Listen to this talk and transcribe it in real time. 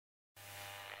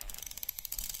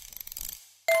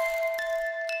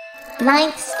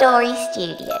Ninth Story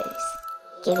Studios,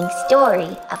 giving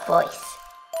story a voice.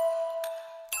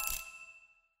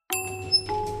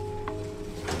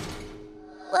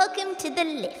 Welcome to the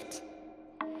lift.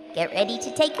 Get ready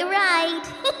to take a ride.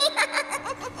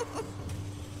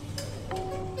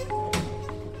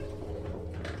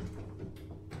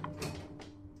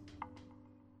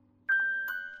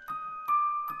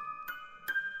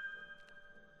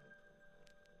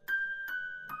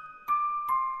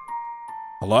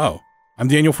 Hello, I'm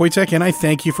Daniel Foytek, and I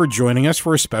thank you for joining us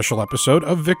for a special episode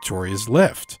of Victoria's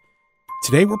Lift.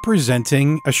 Today we're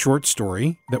presenting a short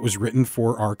story that was written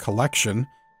for our collection,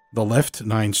 The Lift,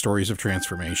 9 Stories of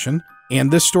Transformation. And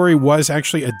this story was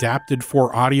actually adapted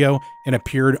for audio and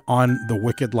appeared on the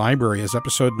Wicked Library as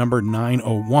episode number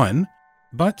 901.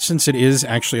 But since it is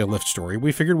actually a Lift story,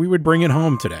 we figured we would bring it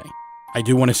home today. I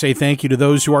do want to say thank you to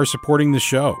those who are supporting the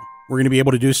show. We're going to be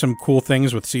able to do some cool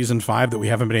things with Season 5 that we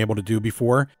haven't been able to do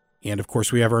before. And of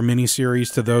course, we have our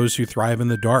mini-series to those who thrive in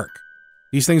the dark.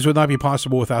 These things would not be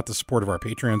possible without the support of our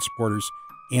Patreon supporters,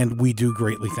 and we do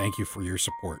greatly thank you for your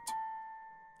support.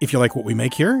 If you like what we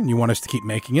make here and you want us to keep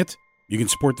making it, you can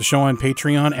support the show on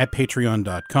Patreon at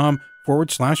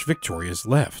patreon.com/Victoria's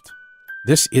Lift.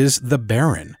 This is The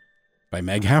Barren by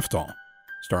Meg Hafdahl,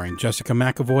 starring Jessica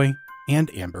McAvoy and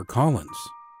Amber Collins.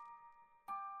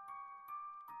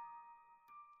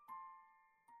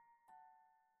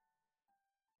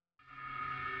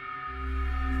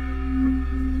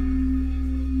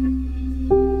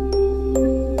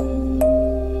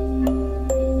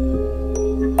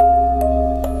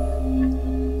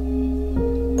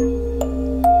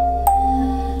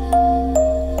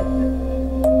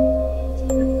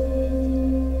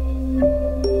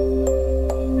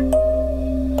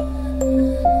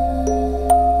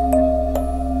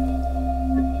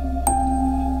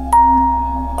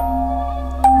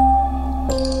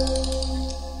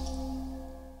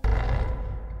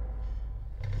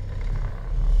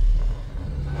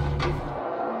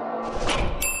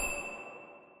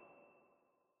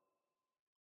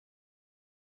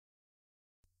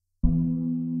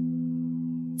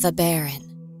 The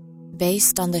Barren,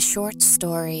 based on the short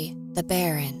story The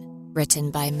Barren,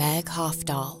 written by Meg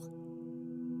Hafdahl.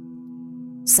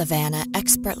 Savannah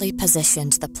expertly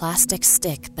positioned the plastic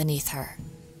stick beneath her.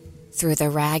 Through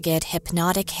the ragged,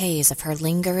 hypnotic haze of her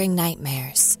lingering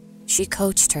nightmares, she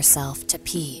coached herself to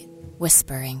pee,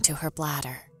 whispering to her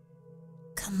bladder.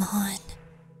 "Come on."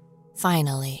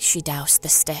 Finally, she doused the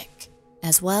stick,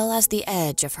 as well as the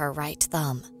edge of her right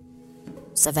thumb.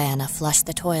 Savannah flushed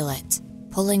the toilet,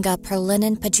 pulling up her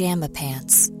linen pajama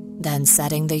pants, then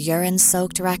setting the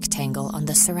urine-soaked rectangle on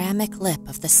the ceramic lip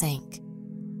of the sink.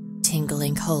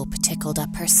 Tingling hope tickled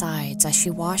up her sides as she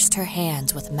washed her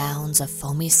hands with mounds of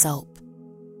foamy soap.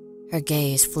 Her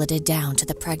gaze flitted down to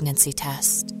the pregnancy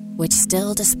test, which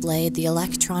still displayed the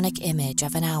electronic image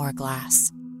of an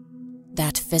hourglass.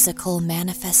 That physical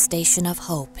manifestation of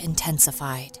hope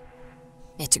intensified.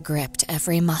 It gripped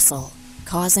every muscle,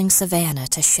 causing Savannah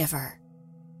to shiver.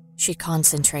 She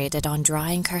concentrated on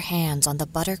drying her hands on the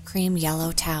buttercream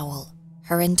yellow towel,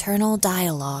 her internal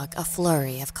dialogue a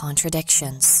flurry of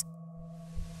contradictions.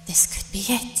 "This could be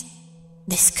it.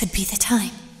 This could be the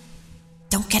time.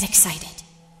 Don't get excited.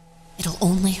 It'll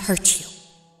only hurt you.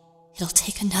 It'll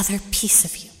take another piece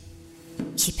of you.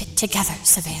 Keep it together,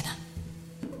 Savannah."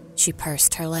 She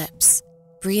pursed her lips,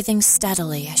 breathing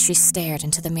steadily as she stared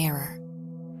into the mirror.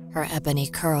 Her ebony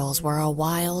curls were a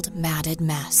wild, matted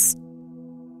mess.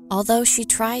 Although she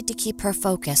tried to keep her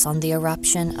focus on the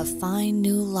eruption of fine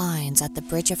new lines at the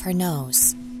bridge of her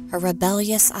nose, her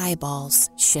rebellious eyeballs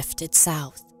shifted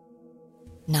south.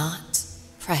 Not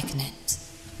pregnant.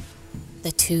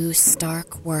 The two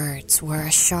stark words were a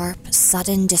sharp,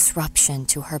 sudden disruption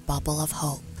to her bubble of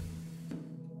hope.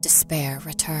 Despair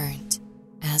returned,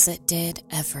 as it did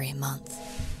every month.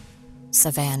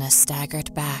 Savannah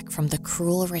staggered back from the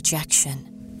cruel rejection,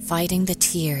 fighting the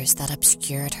tears that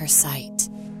obscured her sight.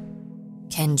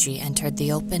 Kenji entered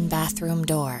the open bathroom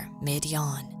door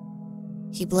mid-yawn.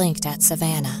 He blinked at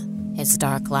Savannah, his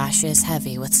dark lashes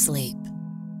heavy with sleep.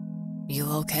 "You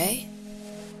okay?"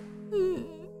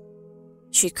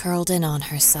 She curled in on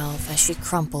herself as she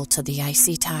crumpled to the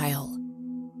icy tile.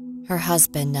 Her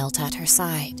husband knelt at her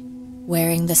side,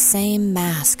 wearing the same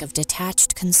mask of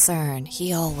detached concern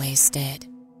he always did.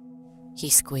 He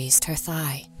squeezed her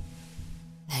thigh.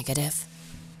 Negative.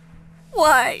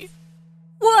 "Why?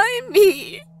 Why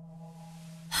me?"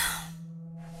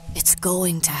 "It's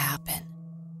going to happen.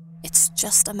 It's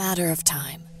just a matter of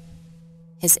time."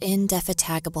 His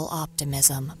indefatigable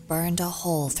optimism burned a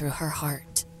hole through her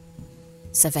heart.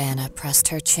 Savannah pressed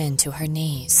her chin to her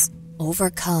knees,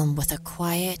 overcome with a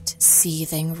quiet,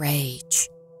 seething rage.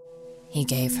 He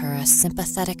gave her a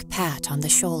sympathetic pat on the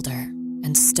shoulder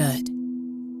and stood.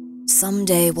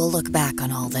 Someday we'll look back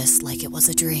on all this like it was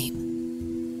a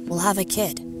dream. We'll have a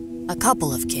kid, a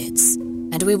couple of kids,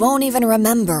 and we won't even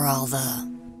remember all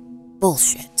the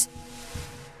bullshit.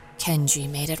 Kenji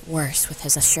made it worse with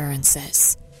his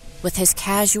assurances, with his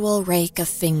casual rake of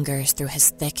fingers through his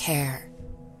thick hair.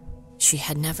 She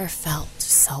had never felt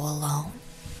so alone,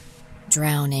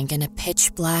 drowning in a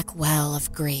pitch-black well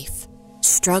of grief,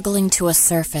 struggling to a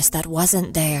surface that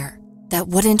wasn't there, that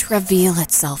wouldn't reveal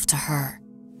itself to her.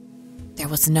 There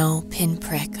was no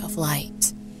pinprick of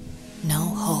light, no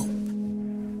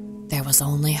hope. There was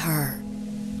only her,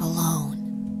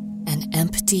 alone, an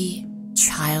empty,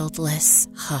 childless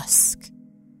husk.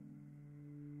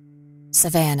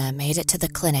 Savannah made it to the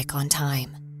clinic on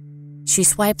time. She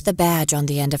swiped the badge on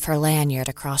the end of her lanyard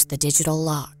across the digital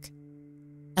lock.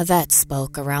 Yvette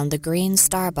spoke around the green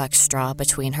Starbucks straw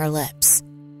between her lips.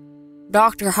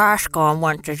 Dr. Haskell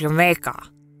went to Jamaica.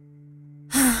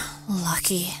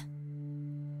 Lucky.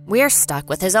 We're stuck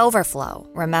with his overflow,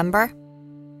 remember?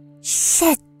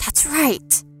 Shit, that's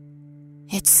right.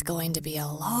 It's going to be a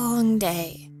long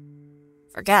day.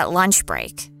 Forget lunch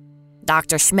break.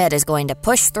 Dr. Schmidt is going to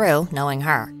push through, knowing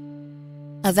her.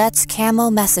 Yvette's camo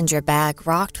messenger bag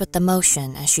rocked with the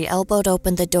motion as she elbowed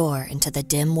open the door into the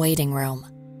dim waiting room.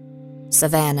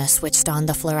 Savannah switched on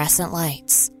the fluorescent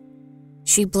lights.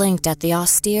 She blinked at the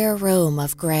austere room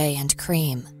of gray and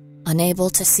cream, unable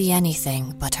to see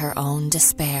anything but her own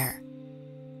despair.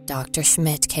 Dr.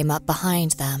 Schmidt came up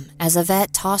behind them as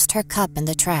Yvette tossed her cup in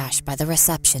the trash by the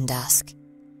reception desk.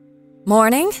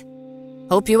 Morning.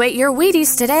 Hope you ate your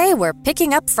Wheaties today. We're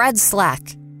picking up Fred's slack.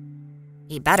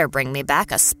 He better bring me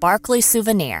back a sparkly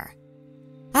souvenir.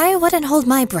 I wouldn't hold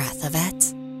my breath,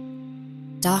 Yvette.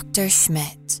 Dr.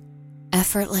 Schmidt,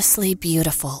 effortlessly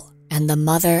beautiful and the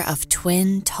mother of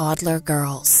twin toddler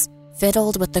girls,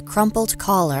 fiddled with the crumpled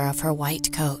collar of her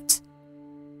white coat.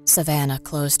 Savannah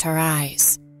closed her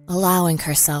eyes, allowing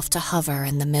herself to hover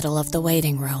in the middle of the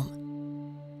waiting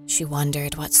room. She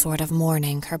wondered what sort of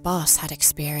morning her boss had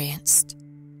experienced.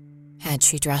 Had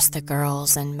she dressed the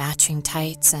girls in matching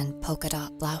tights and polka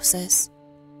dot blouses?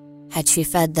 Had she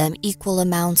fed them equal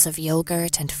amounts of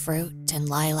yogurt and fruit in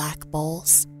lilac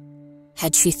bowls?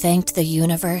 Had she thanked the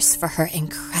universe for her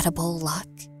incredible luck?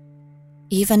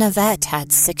 Even Yvette had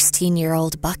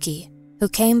 16-year-old Bucky, who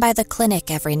came by the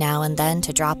clinic every now and then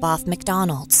to drop off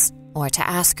McDonald's or to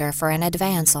ask her for an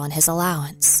advance on his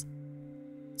allowance.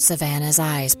 Savannah's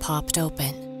eyes popped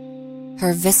open.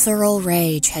 Her visceral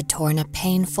rage had torn a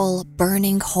painful,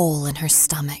 burning hole in her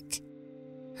stomach.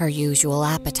 Her usual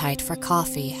appetite for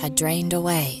coffee had drained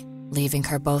away, leaving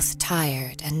her both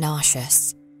tired and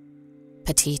nauseous.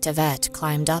 Petite Yvette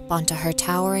climbed up onto her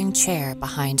towering chair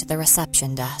behind the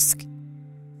reception desk.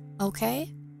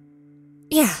 Okay?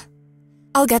 Yeah,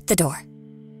 I'll get the door.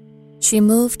 She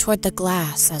moved toward the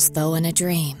glass as though in a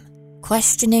dream,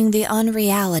 questioning the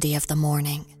unreality of the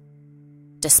morning.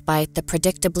 Despite the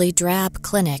predictably drab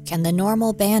clinic and the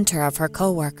normal banter of her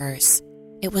coworkers,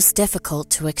 it was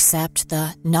difficult to accept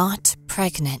the not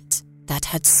pregnant that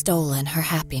had stolen her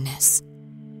happiness.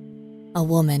 A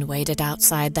woman waited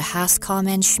outside the Haskell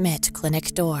and Schmidt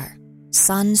clinic door,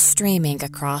 sun streaming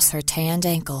across her tanned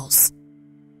ankles.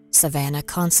 Savannah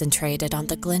concentrated on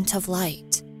the glint of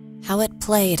light, how it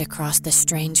played across the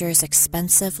stranger's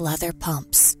expensive leather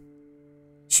pumps.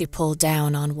 She pulled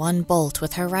down on one bolt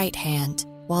with her right hand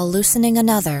while loosening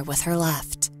another with her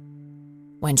left.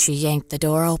 When she yanked the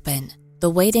door open, the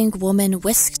waiting woman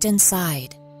whisked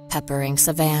inside, peppering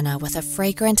Savannah with a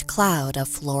fragrant cloud of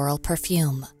floral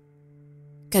perfume.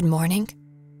 Good morning.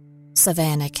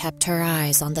 Savannah kept her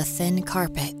eyes on the thin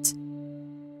carpet.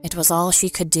 It was all she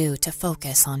could do to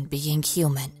focus on being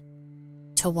human.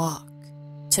 To walk,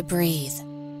 to breathe,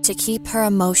 to keep her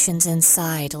emotions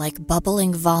inside like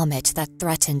bubbling vomit that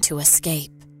threatened to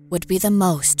escape would be the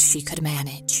most she could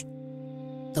manage.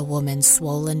 The woman's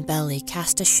swollen belly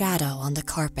cast a shadow on the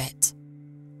carpet.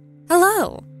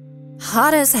 Hello.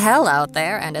 Hot as hell out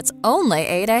there, and it's only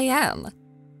 8 a.m.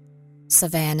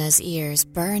 Savannah's ears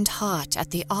burned hot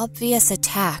at the obvious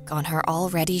attack on her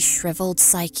already shriveled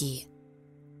psyche.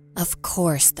 Of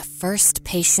course, the first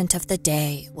patient of the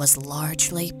day was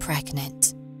largely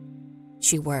pregnant.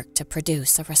 She worked to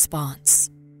produce a response.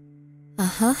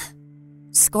 Uh-huh.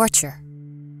 Scorcher.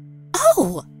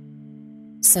 Oh!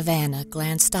 Savannah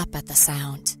glanced up at the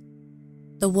sound.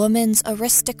 The woman's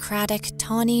aristocratic,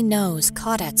 tawny nose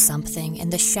caught at something in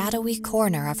the shadowy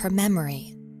corner of her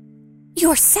memory.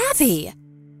 You're Savvy!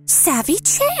 Savvy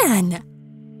Chan!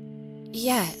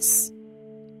 Yes.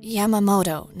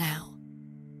 Yamamoto now.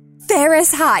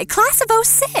 Ferris High, class of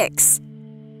 '06.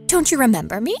 Don't you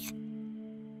remember me?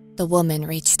 The woman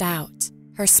reached out,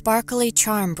 her sparkly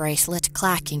charm bracelet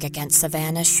clacking against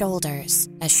Savannah's shoulders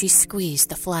as she squeezed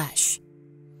the flesh.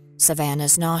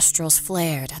 Savannah's nostrils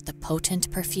flared at the potent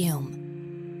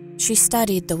perfume. She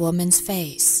studied the woman's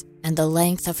face and the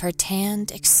length of her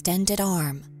tanned, extended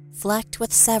arm, flecked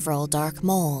with several dark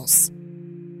moles.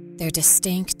 Their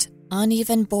distinct,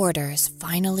 uneven borders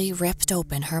finally ripped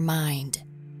open her mind.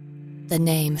 The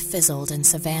name fizzled in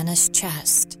Savannah's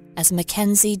chest as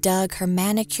Mackenzie dug her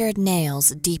manicured nails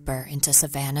deeper into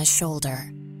Savannah's shoulder.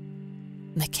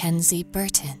 Mackenzie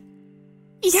Burton.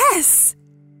 Yes!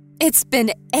 It's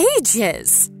been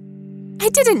ages. I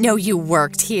didn't know you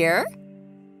worked here.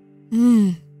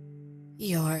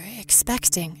 You're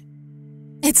expecting.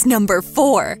 It's number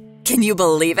 4. Can you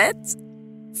believe it?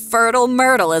 Fertile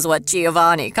Myrtle is what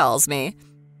Giovanni calls me.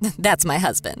 That's my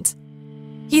husband.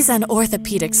 He's an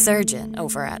orthopedic surgeon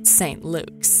over at St.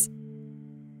 Luke's.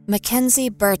 Mackenzie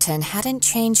Burton hadn't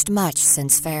changed much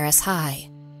since Ferris High.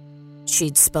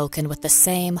 She'd spoken with the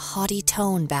same haughty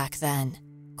tone back then,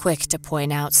 quick to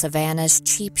point out Savannah's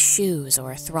cheap shoes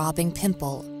or throbbing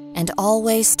pimple, and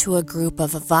always to a group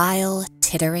of vile,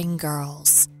 tittering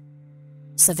girls.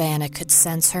 Savannah could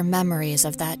sense her memories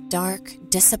of that dark,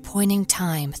 disappointing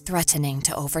time threatening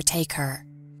to overtake her.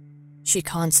 She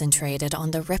concentrated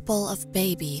on the ripple of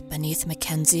baby beneath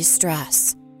Mackenzie's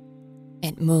dress.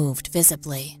 It moved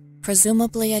visibly,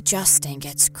 presumably adjusting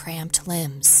its cramped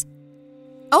limbs.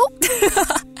 Oh,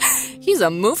 he's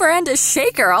a mover and a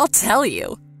shaker, I'll tell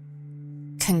you.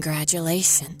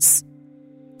 Congratulations.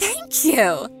 Thank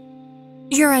you.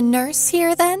 You're a nurse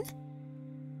here, then?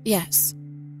 Yes,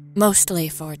 mostly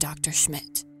for Dr.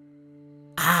 Schmidt.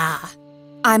 Ah,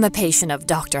 I'm a patient of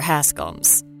Dr.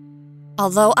 Haskell's.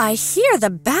 Although I hear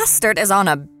the bastard is on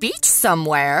a beach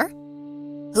somewhere.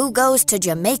 Who goes to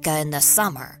Jamaica in the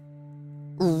summer?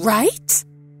 Right?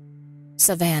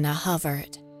 Savannah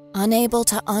hovered, unable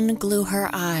to unglue her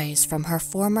eyes from her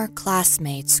former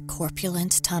classmate's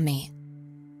corpulent tummy.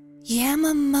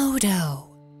 Yamamoto.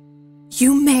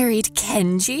 You married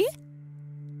Kenji?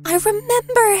 I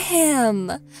remember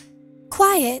him.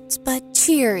 Quiet but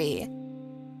cheery.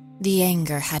 The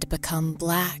anger had become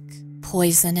black,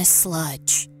 poisonous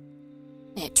sludge.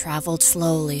 It traveled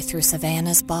slowly through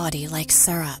Savannah's body like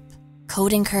syrup,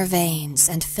 coating her veins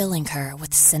and filling her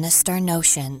with sinister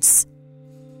notions.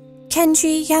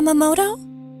 Kenji Yamamoto?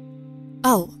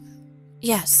 Oh,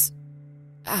 yes.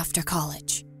 After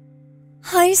college.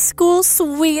 High school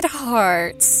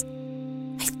sweethearts.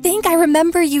 I think I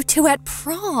remember you two at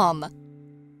prom.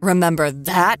 Remember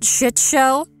that shit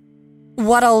show?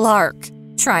 What a lark,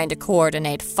 trying to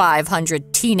coordinate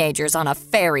 500 teenagers on a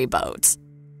ferry boat.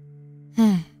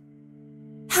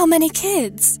 How many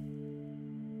kids?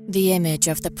 The image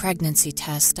of the pregnancy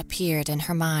test appeared in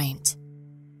her mind.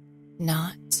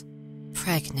 Not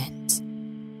pregnant.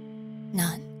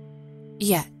 None.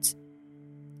 Yet.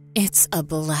 It's a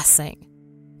blessing.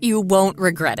 You won't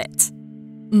regret it.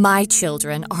 My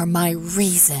children are my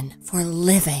reason for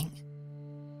living.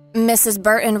 Mrs.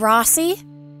 Burton Rossi?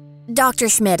 Dr.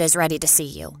 Schmidt is ready to see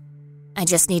you. I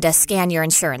just need to scan your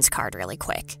insurance card really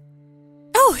quick.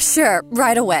 Oh, sure,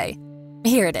 right away.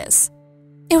 Here it is.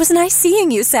 It was nice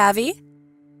seeing you, Savvy.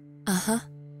 Uh-huh.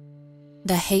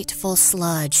 The hateful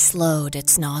sludge slowed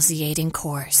its nauseating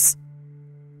course.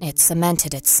 It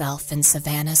cemented itself in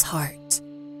Savannah's heart.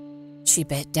 She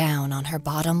bit down on her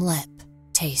bottom lip,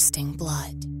 tasting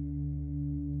blood.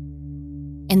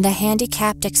 In the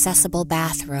handicapped accessible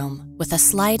bathroom, with a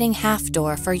sliding half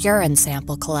door for urine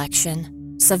sample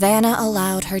collection, Savannah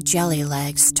allowed her jelly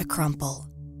legs to crumple.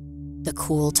 The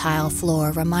cool tile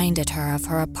floor reminded her of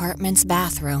her apartment's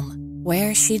bathroom,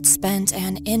 where she'd spent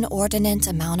an inordinate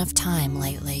amount of time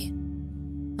lately.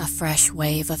 A fresh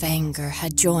wave of anger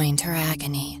had joined her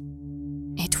agony.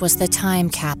 It was the time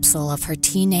capsule of her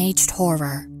teenaged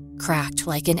horror, cracked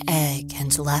like an egg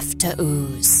and left to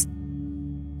ooze.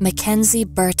 Mackenzie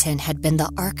Burton had been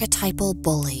the archetypal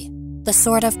bully, the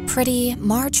sort of pretty,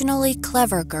 marginally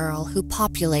clever girl who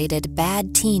populated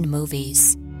bad teen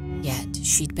movies. Yet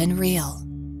she'd been real.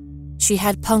 She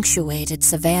had punctuated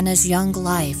Savannah's young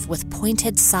life with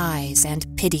pointed sighs and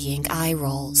pitying eye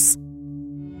rolls.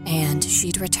 And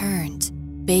she'd returned,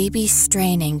 baby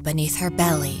straining beneath her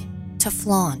belly, to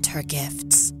flaunt her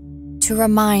gifts, to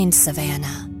remind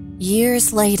Savannah,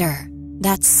 years later,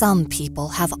 that some people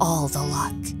have all the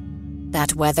luck.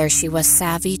 That whether she was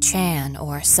Savvy Chan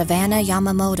or Savannah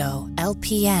Yamamoto,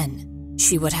 LPN,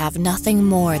 she would have nothing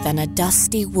more than a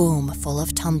dusty womb full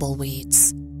of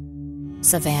tumbleweeds.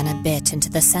 Savannah bit into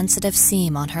the sensitive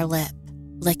seam on her lip,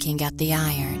 licking at the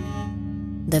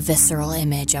iron. The visceral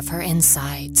image of her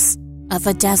insides, of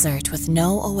a desert with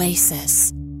no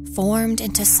oasis, formed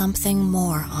into something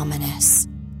more ominous.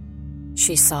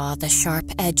 She saw the sharp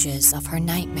edges of her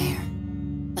nightmare,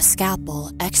 a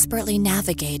scalpel expertly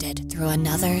navigated through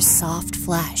another's soft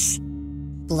flesh.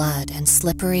 Blood and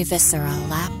slippery viscera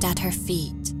lapped at her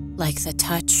feet like the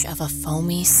touch of a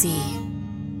foamy sea.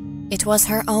 It was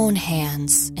her own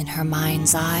hands, in her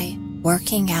mind's eye,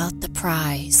 working out the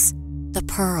prize, the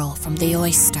pearl from the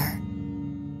oyster.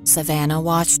 Savannah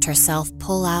watched herself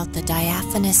pull out the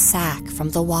diaphanous sac from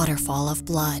the waterfall of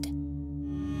blood.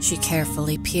 She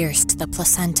carefully pierced the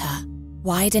placenta,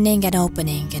 widening and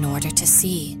opening in order to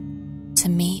see, to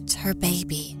meet her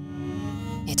baby.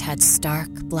 It had stark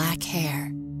black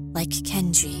hair, like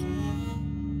Kenji.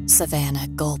 Savannah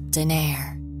gulped in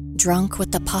air, drunk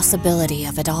with the possibility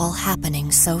of it all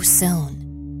happening so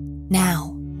soon.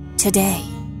 Now, today.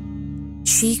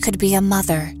 She could be a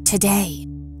mother today.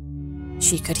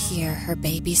 She could hear her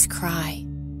baby's cry,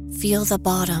 feel the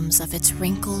bottoms of its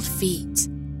wrinkled feet,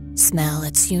 smell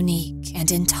its unique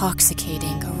and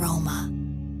intoxicating aroma.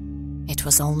 It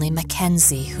was only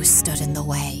Mackenzie who stood in the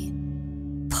way.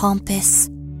 Pompous,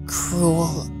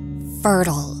 cruel,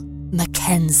 fertile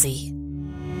Mackenzie.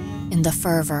 In the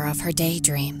fervor of her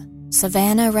daydream,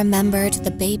 Savannah remembered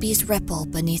the baby's ripple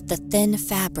beneath the thin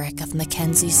fabric of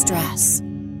Mackenzie's dress.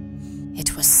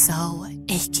 It was so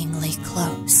achingly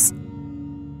close.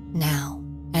 Now,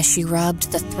 as she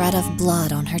rubbed the thread of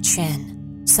blood on her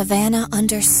chin, Savannah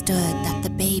understood that the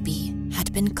baby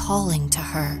had been calling to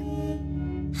her.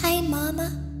 Hi, Mama.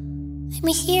 I'm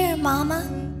here, Mama.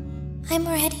 I'm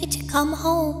ready to come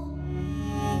home.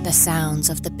 The sounds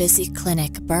of the busy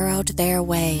clinic burrowed their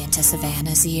way into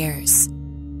Savannah's ears.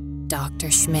 Dr.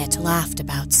 Schmidt laughed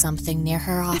about something near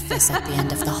her office at the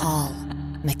end of the hall.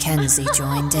 Mackenzie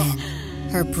joined in,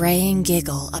 her braying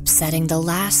giggle upsetting the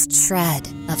last shred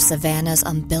of Savannah's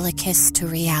umbilicus to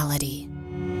reality.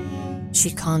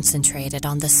 She concentrated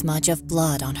on the smudge of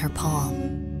blood on her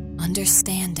palm,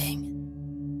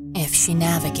 understanding. If she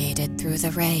navigated through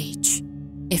the rage,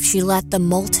 if she let the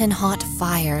molten hot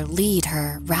fire lead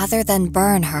her rather than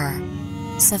burn her,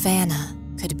 Savannah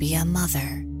could be a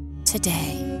mother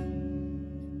today.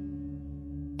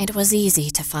 It was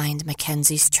easy to find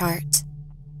Mackenzie's chart.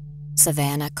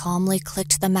 Savannah calmly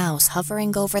clicked the mouse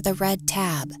hovering over the red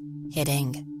tab,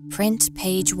 hitting Print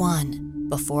Page 1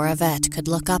 before Yvette could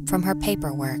look up from her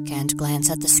paperwork and glance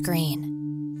at the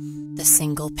screen. The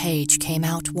single page came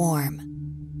out warm.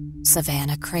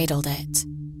 Savannah cradled it,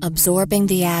 absorbing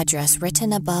the address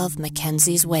written above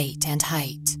Mackenzie's weight and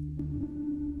height.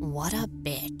 What a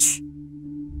bitch.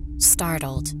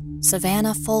 Startled,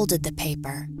 Savannah folded the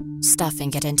paper,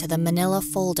 stuffing it into the manila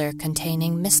folder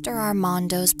containing Mr.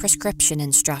 Armando's prescription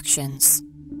instructions.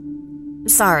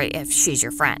 Sorry if she's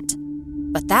your friend,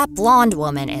 but that blonde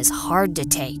woman is hard to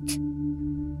take.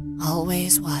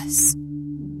 Always was.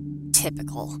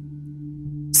 Typical.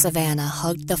 Savannah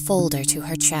hugged the folder to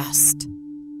her chest.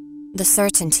 The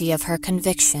certainty of her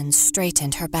convictions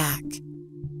straightened her back.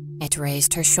 It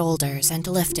raised her shoulders and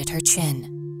lifted her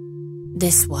chin.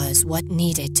 This was what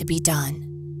needed to be done.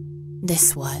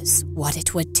 This was what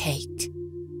it would take.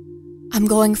 I'm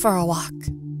going for a walk.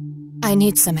 I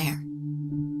need some air.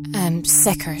 I'm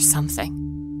sick or something.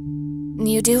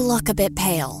 You do look a bit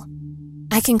pale.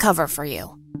 I can cover for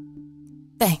you.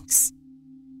 Thanks.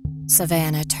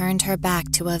 Savannah turned her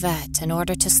back to Yvette in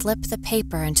order to slip the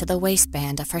paper into the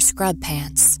waistband of her scrub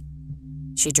pants.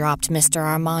 She dropped Mr.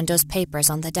 Armando's papers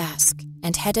on the desk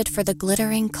and headed for the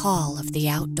glittering call of the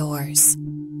outdoors.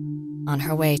 On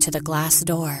her way to the glass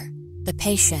door, the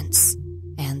patients,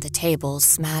 and the tables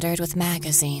smattered with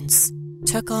magazines,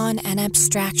 took on an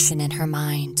abstraction in her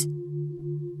mind.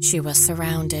 She was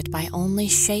surrounded by only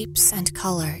shapes and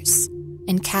colors,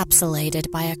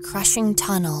 encapsulated by a crushing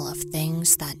tunnel of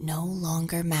things that no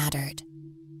longer mattered.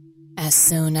 As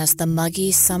soon as the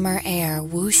muggy summer air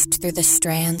whooshed through the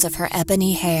strands of her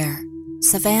ebony hair,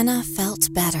 Savannah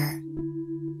felt better.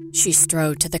 She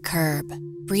strode to the curb,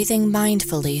 breathing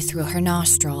mindfully through her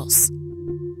nostrils.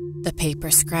 The paper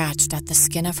scratched at the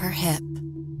skin of her hip.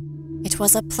 It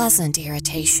was a pleasant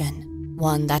irritation,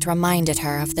 one that reminded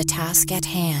her of the task at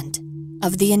hand,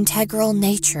 of the integral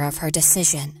nature of her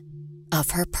decision,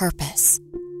 of her purpose.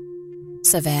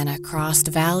 Savannah crossed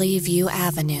Valley View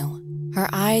Avenue, her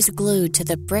eyes glued to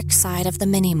the brick side of the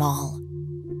mini-mall.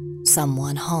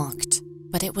 Someone honked,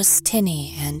 but it was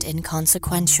tinny and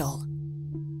inconsequential.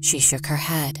 She shook her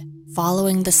head,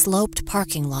 following the sloped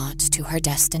parking lot to her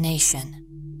destination.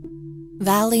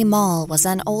 Valley Mall was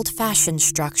an old-fashioned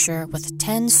structure with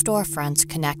 10 storefronts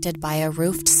connected by a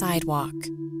roofed sidewalk.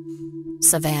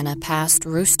 Savannah passed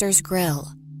Rooster's Grill,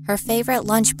 her favorite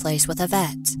lunch place with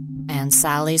Yvette, and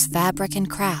Sally's Fabric and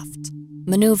Craft,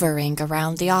 maneuvering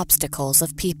around the obstacles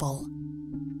of people.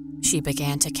 She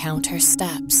began to count her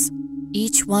steps,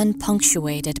 each one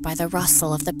punctuated by the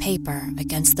rustle of the paper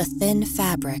against the thin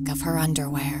fabric of her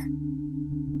underwear.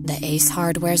 The Ace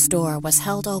Hardware's door was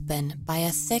held open by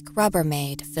a thick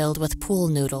Rubbermaid filled with pool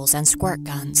noodles and squirt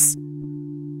guns.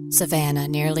 Savannah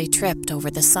nearly tripped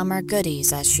over the summer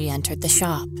goodies as she entered the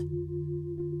shop.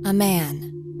 A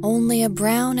man, only a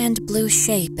brown and blue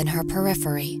shape in her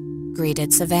periphery,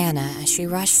 greeted Savannah as she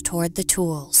rushed toward the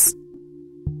tools.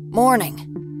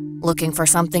 "Morning. Looking for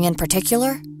something in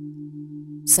particular?"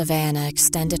 Savannah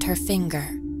extended her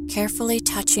finger, carefully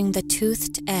touching the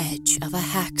toothed edge of a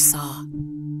hacksaw.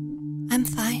 "I'm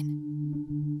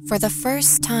fine." For the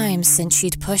first time since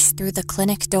she'd pushed through the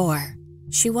clinic door,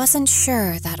 she wasn't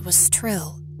sure that was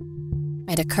true.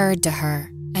 It occurred to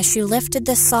her, as she lifted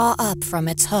the saw up from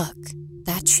its hook,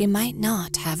 that she might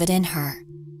not have it in her,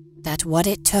 that what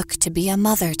it took to be a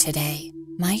mother today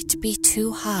might be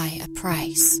too high a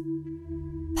price.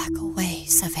 "Back away,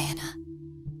 Savannah.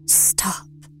 Stop.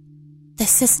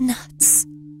 This is nuts."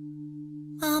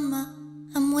 Mama,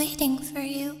 I'm waiting for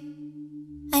you.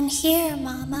 I'm here,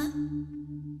 Mama.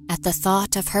 At the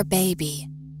thought of her baby,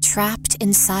 trapped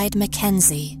inside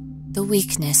Mackenzie, the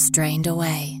weakness drained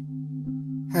away.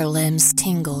 Her limbs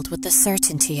tingled with the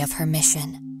certainty of her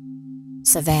mission.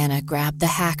 Savannah grabbed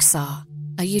the hacksaw,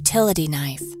 a utility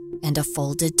knife, and a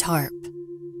folded tarp.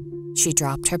 She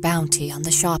dropped her bounty on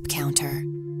the shop counter.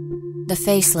 The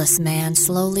faceless man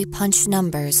slowly punched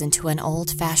numbers into an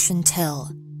old-fashioned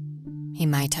till. He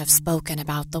might have spoken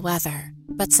about the weather,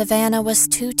 but Savannah was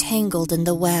too tangled in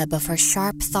the web of her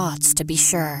sharp thoughts to be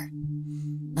sure.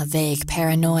 A vague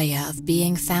paranoia of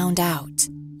being found out,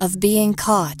 of being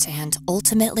caught and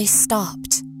ultimately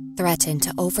stopped, threatened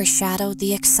to overshadow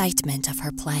the excitement of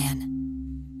her plan.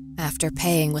 After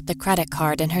paying with the credit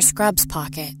card in her scrubs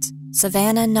pocket,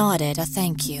 Savannah nodded a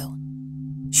thank you.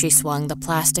 She swung the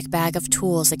plastic bag of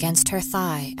tools against her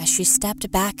thigh as she stepped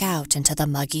back out into the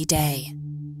muggy day.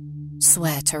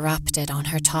 Sweat erupted on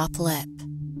her top lip.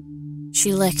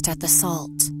 She licked at the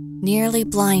salt, nearly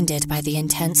blinded by the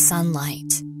intense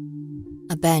sunlight.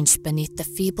 A bench beneath the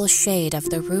feeble shade of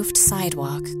the roofed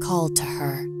sidewalk called to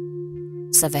her.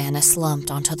 Savannah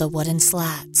slumped onto the wooden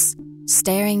slats,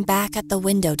 staring back at the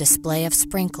window display of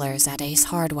sprinklers at Ace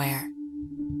Hardware.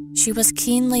 She was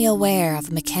keenly aware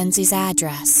of Mackenzie's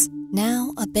address,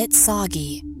 now a bit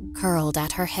soggy, curled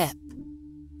at her hip.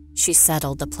 She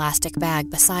settled the plastic bag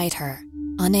beside her,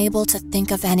 unable to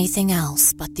think of anything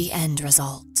else but the end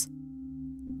result.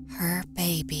 Her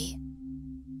baby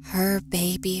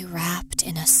wrapped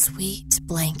in a sweet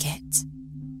blanket.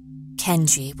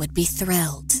 Kenji would be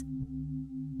thrilled.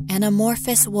 An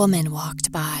amorphous woman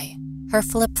walked by, her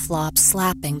flip-flops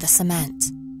slapping the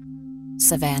cement.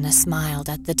 Savannah smiled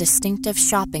at the distinctive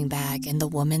shopping bag in the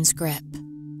woman's grip.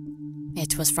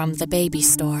 It was from the baby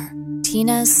store,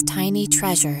 Tina's Tiny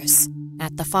Treasures,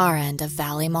 at the far end of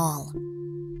Valley Mall.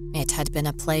 It had been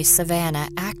a place Savannah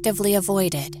actively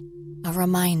avoided, a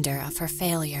reminder of her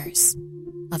failures,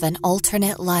 of an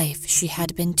alternate life she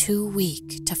had been too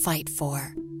weak to fight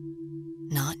for.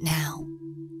 Not now.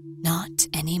 Not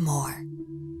anymore.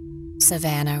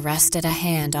 Savannah rested a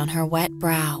hand on her wet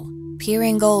brow,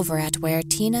 peering over at where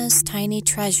Tina's Tiny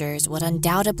Treasures would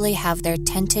undoubtedly have their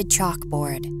tinted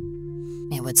chalkboard.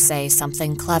 It would say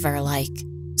something clever like,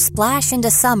 "Splash into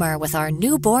summer with our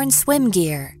newborn swim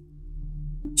gear."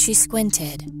 She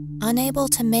squinted, unable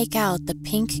to make out the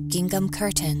pink gingham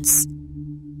curtains.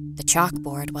 The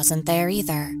chalkboard wasn't there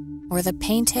either, or the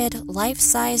painted,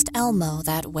 life-sized Elmo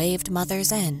that waved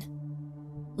mothers in.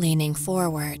 Leaning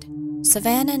forward,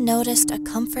 Savannah noticed a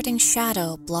comforting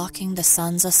shadow blocking the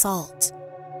sun's assault.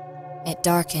 It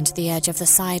darkened the edge of the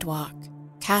sidewalk,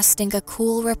 casting a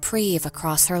cool reprieve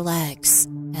across her legs,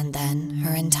 and then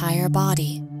her entire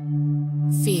body.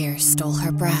 Fear stole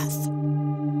her breath.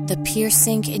 The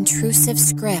piercing, intrusive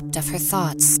script of her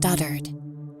thoughts stuttered.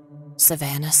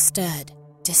 Savannah stood,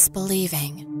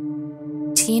 disbelieving.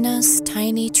 Tina's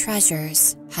Tiny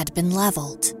Treasures had been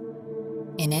leveled.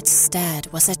 In its stead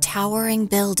was a towering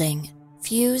building,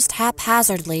 fused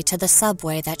haphazardly to the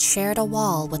subway that shared a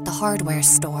wall with the hardware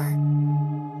store.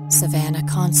 Savannah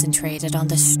concentrated on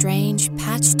the strange,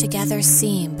 patched-together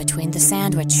seam between the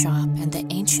sandwich shop and the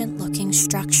ancient-looking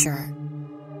structure.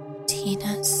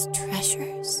 Tina's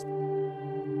Treasures?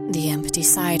 The empty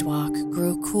sidewalk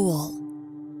grew cool.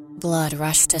 Blood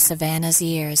rushed to Savannah's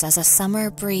ears as a summer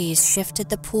breeze shifted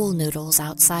the pool noodles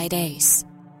outside Ace.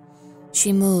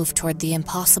 She moved toward the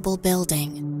impossible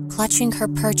building, clutching her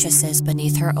purchases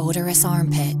beneath her odorous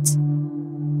armpit.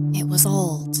 It was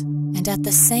old, and at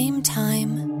the same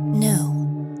time,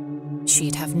 new.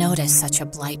 She'd have noticed such a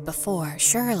blight before,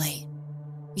 surely.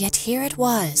 Yet here it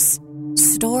was,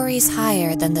 stories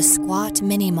higher than the squat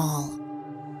mini-mall.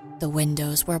 The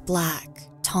windows were black,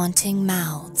 taunting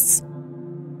mouths.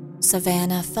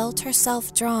 Savannah felt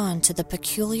herself drawn to the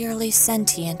peculiarly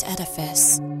sentient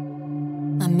edifice.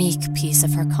 A meek piece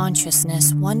of her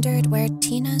consciousness wondered where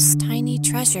Tina's tiny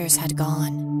treasures had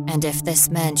gone, and if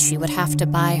this meant she would have to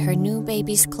buy her new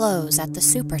baby's clothes at the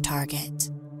super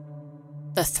Target.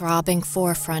 The throbbing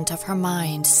forefront of her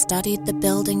mind studied the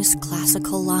building's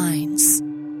classical lines.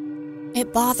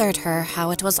 It bothered her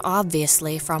how it was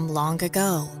obviously from long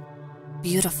ago,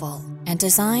 beautiful and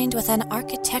designed with an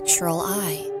architectural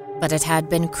eye, but it had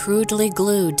been crudely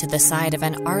glued to the side of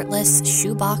an artless,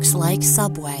 shoebox-like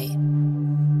subway.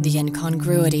 The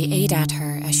incongruity ate at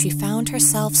her as she found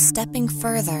herself stepping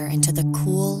further into the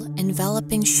cool,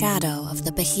 enveloping shadow of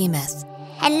the behemoth.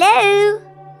 Hello?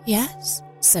 Yes,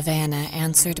 Savannah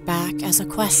answered back as a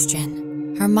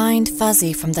question, her mind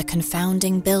fuzzy from the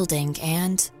confounding building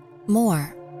and,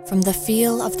 more, from the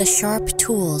feel of the sharp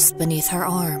tools beneath her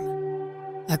arm.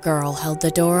 A girl held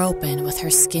the door open with her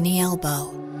skinny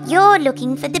elbow. You're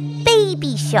looking for the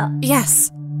baby shop.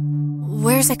 Yes.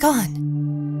 Where's it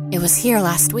gone? It was here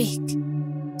last week.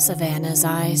 Savannah's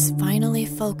eyes finally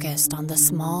focused on the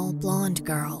small blonde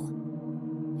girl.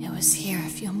 It was here a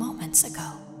few moments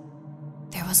ago.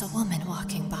 There was a woman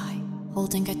walking by,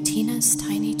 holding a Tina's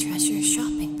Tiny Treasure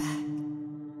shopping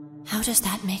bag. How does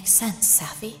that make sense,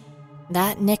 Safi?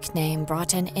 That nickname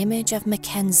brought an image of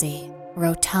Mackenzie,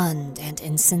 rotund and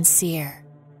insincere.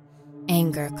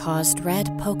 Anger caused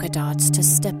red polka dots to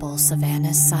stipple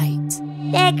Savannah's sight.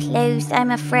 They're closed,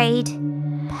 I'm afraid.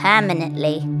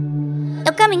 Permanently.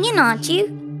 You're coming in, aren't you?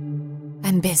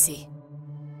 I'm busy.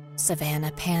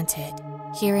 Savannah panted,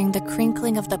 hearing the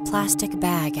crinkling of the plastic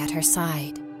bag at her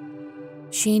side.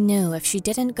 She knew if she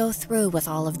didn't go through with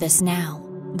all of this now,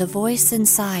 the voice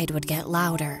inside would get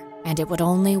louder, and it would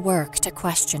only work to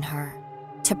question her,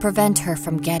 to prevent her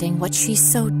from getting what she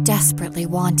so desperately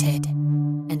wanted,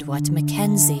 and what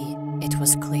Mackenzie, it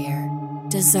was clear,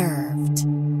 deserved.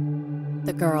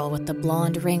 The girl with the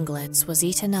blonde ringlets was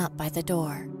eaten up by the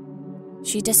door.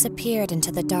 She disappeared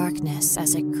into the darkness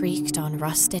as it creaked on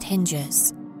rusted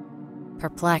hinges.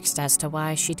 Perplexed as to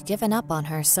why she'd given up on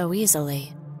her so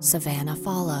easily, Savannah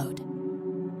followed.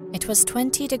 It was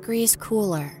 20 degrees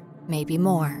cooler, maybe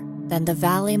more, than the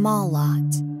Valley Mall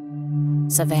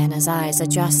lot. Savannah's eyes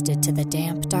adjusted to the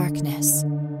damp darkness.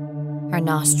 Her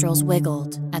nostrils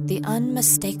wiggled at the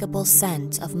unmistakable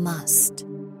scent of must.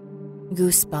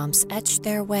 Goosebumps etched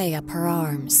their way up her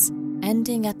arms,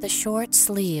 ending at the short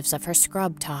sleeves of her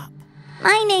scrub top.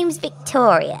 My name's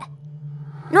Victoria.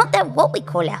 Not that what we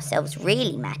call ourselves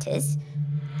really matters.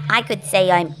 I could say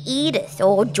I'm Edith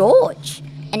or George,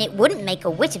 and it wouldn't make a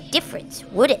whit of difference,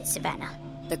 would it, Savannah?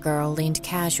 The girl leaned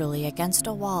casually against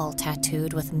a wall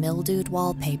tattooed with mildewed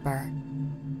wallpaper.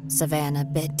 Savannah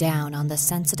bit down on the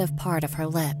sensitive part of her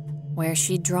lip, where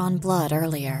she'd drawn blood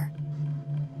earlier.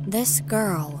 This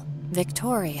girl,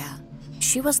 Victoria,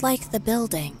 she was like the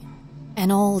building, an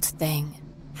old thing,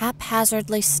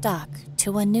 haphazardly stuck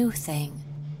to a new thing.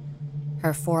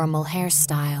 Her formal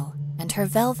hairstyle and her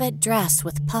velvet dress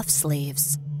with puff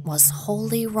sleeves was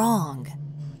wholly wrong.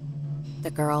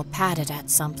 The girl patted at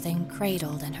something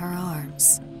cradled in her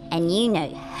arms. And you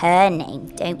know her name,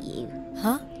 don't you?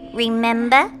 Huh?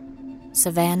 Remember?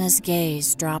 Savannah's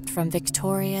gaze dropped from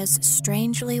Victoria's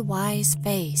strangely wise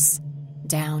face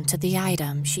down to the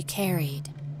item she carried.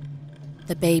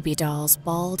 The baby doll's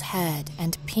bald head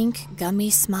and pink gummy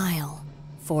smile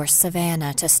forced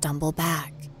Savannah to stumble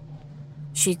back.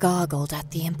 She goggled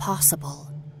at the impossible.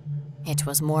 It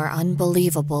was more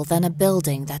unbelievable than a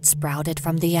building that sprouted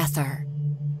from the ether.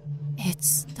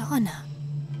 It's Donna.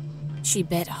 She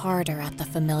bit harder at the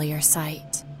familiar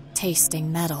sight,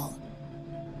 tasting metal.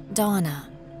 Donna,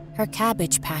 her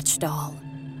Cabbage Patch doll,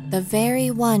 the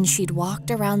very one she'd walked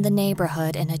around the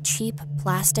neighborhood in a cheap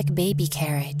plastic baby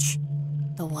carriage,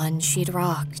 the one she'd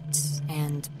rocked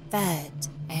and fed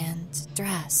and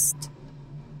dressed.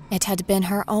 It had been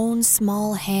her own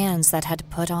small hands that had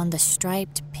put on the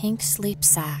striped pink sleep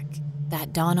sack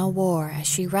that Donna wore as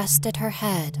she rested her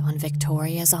head on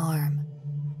Victoria's arm.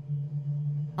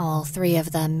 All three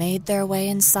of them made their way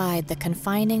inside the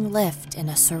confining lift in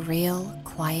a surreal,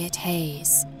 quiet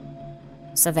haze.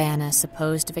 Savannah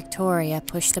supposed Victoria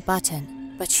pushed a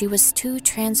button, but she was too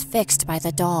transfixed by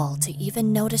the doll to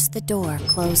even notice the door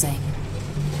closing.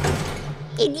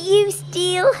 Did you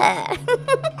steal her?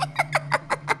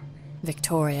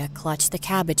 Victoria clutched the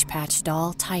Cabbage Patch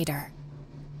doll tighter.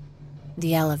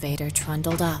 The elevator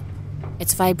trundled up,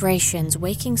 its vibrations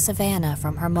waking Savannah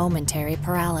from her momentary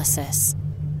paralysis.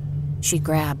 She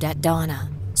grabbed at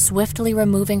Donna, swiftly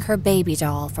removing her baby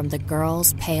doll from the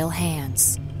girl's pale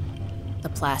hands. The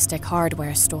plastic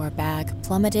hardware store bag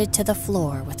plummeted to the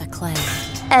floor with a clang.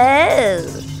 Oh!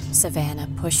 Savannah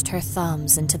pushed her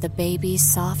thumbs into the baby's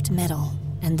soft middle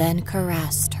and then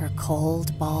caressed her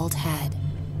cold, bald head.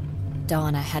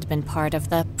 Donna had been part of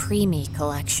the preemie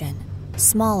collection,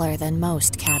 smaller than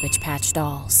most Cabbage Patch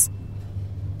dolls.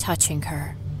 Touching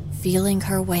her, feeling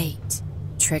her weight,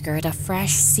 triggered a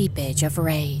fresh seepage of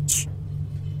rage.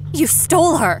 You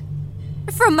stole her!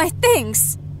 From my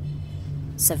things!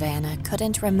 Savannah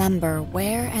couldn't remember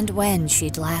where and when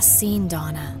she'd last seen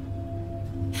Donna.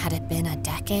 Had it been a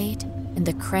decade in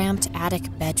the cramped attic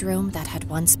bedroom that had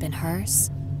once been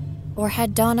hers? Or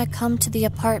had Donna come to the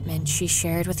apartment she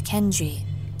shared with Kenji,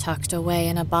 tucked away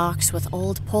in a box with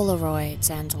old Polaroids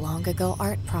and long-ago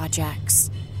art projects?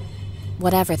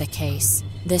 Whatever the case,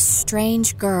 this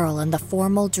strange girl in the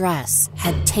formal dress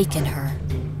had taken her.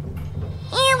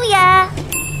 Here we are!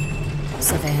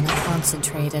 Savannah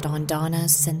concentrated on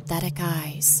Donna's synthetic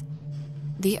eyes.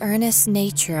 The earnest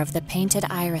nature of the painted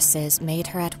irises made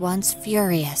her at once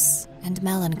furious and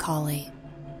melancholy.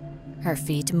 Her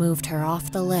feet moved her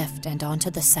off the lift and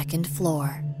onto the second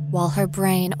floor, while her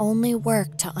brain only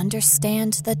worked to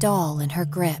understand the doll in her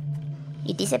grip.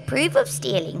 You disapprove of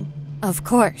stealing? Of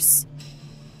course.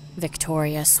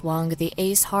 Victoria swung the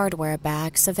Ace Hardware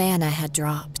bag Savannah had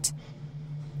dropped.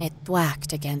 It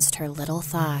thwacked against her little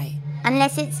thigh.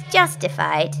 Unless it's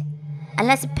justified.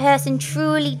 Unless a person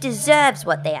truly deserves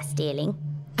what they are stealing.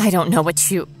 I don't know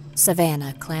what you...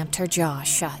 Savannah clamped her jaw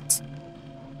shut.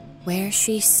 Where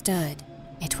she stood,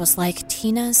 it was like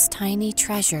Tina's tiny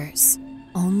treasures,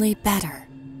 only better.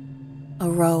 A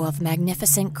row of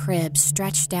magnificent cribs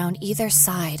stretched down either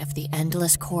side of the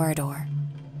endless corridor.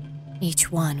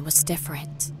 Each one was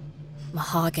different.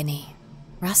 Mahogany,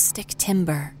 rustic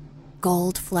timber,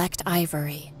 gold-flecked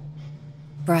ivory.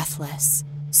 Breathless,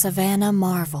 Savannah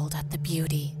marveled at the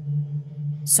beauty.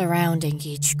 Surrounding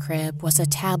each crib was a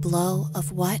tableau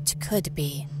of what could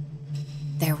be.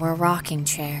 There were rocking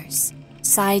chairs,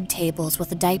 side tables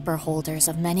with diaper holders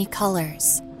of many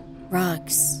colors,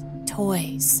 rugs,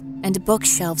 toys, and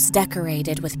bookshelves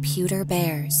decorated with pewter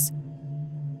bears.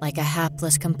 Like a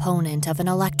hapless component of an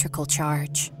electrical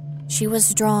charge, she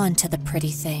was drawn to the pretty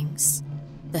things,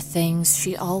 the things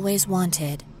she always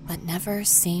wanted but never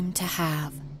seemed to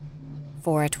have.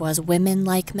 For it was women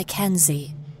like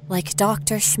Mackenzie, like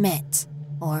Dr. Schmidt,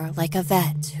 or like a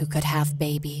vet who could have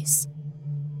babies.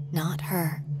 Not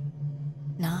her.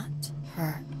 Not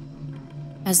her.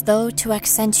 As though to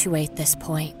accentuate this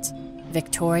point,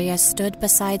 Victoria stood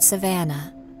beside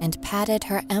Savannah and patted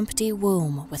her empty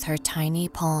womb with her tiny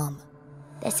palm.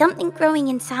 There's something growing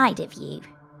inside of you.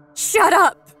 Shut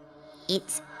up!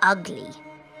 It's ugly.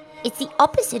 It's the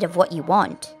opposite of what you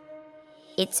want.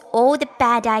 It's all the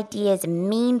bad ideas and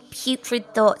mean,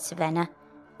 putrid thoughts, Savannah.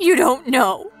 You don't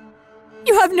know.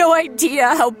 You have no idea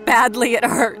how badly it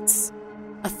hurts.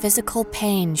 A physical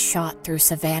pain shot through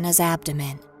Savannah's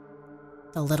abdomen.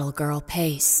 The little girl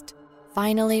paced,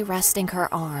 finally resting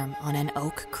her arm on an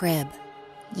oak crib.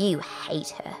 You hate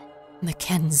her.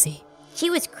 Mackenzie. She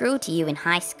was cruel to you in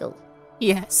high school.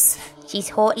 Yes. She's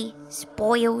haughty,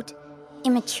 spoiled,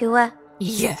 immature.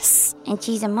 Yes. And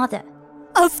she's a mother.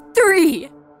 Of 3!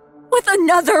 With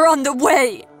another on the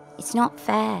way! It's not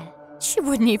fair. She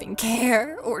wouldn't even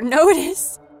care or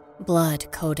notice.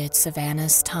 Blood coated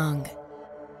Savannah's tongue.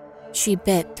 She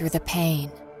bit through the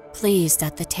pain, pleased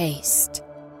at the taste.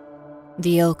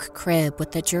 The oak crib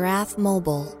with the giraffe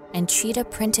mobile and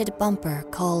cheetah-printed bumper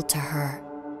called to her.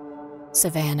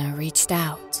 Savannah reached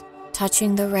out,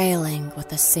 touching the railing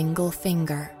with a single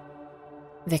finger.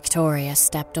 Victoria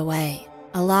stepped away,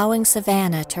 allowing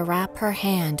Savannah to wrap her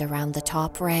hand around the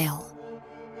top rail.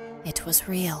 It was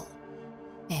real.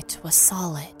 It was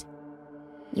solid.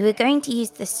 You were going to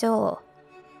use the saw.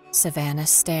 Savannah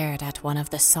stared at one of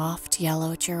the soft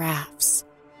yellow giraffes.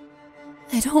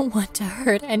 I don't want to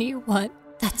hurt anyone.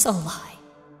 That's a lie.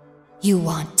 You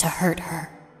want to hurt her,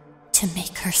 to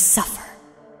make her suffer.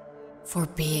 For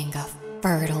being a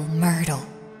fertile myrtle,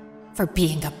 for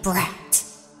being a brat,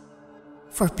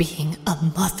 for being a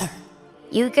mother.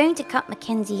 You were going to cut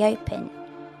Mackenzie open,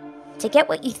 to get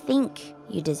what you think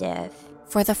you deserve.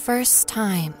 For the first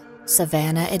time,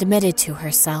 Savannah admitted to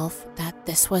herself that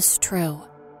this was true.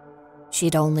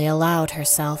 She'd only allowed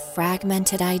herself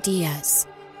fragmented ideas,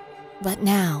 but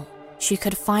now she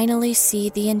could finally see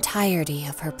the entirety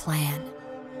of her plan.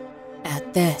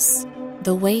 At this,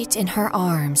 the weight in her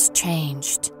arms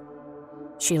changed.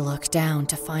 She looked down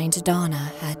to find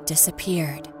Donna had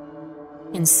disappeared.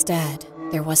 Instead,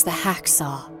 there was the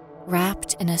hacksaw,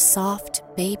 wrapped in a soft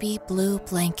baby blue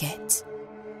blanket.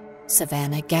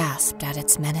 Savannah gasped at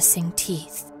its menacing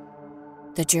teeth.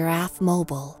 The giraffe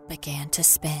mobile began to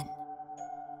spin.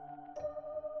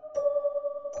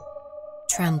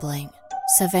 Trembling,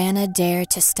 Savannah dared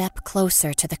to step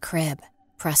closer to the crib,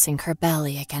 pressing her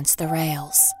belly against the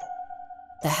rails.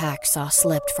 The hacksaw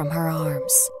slipped from her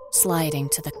arms, sliding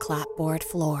to the clapboard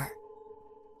floor.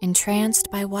 Entranced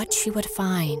by what she would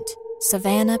find,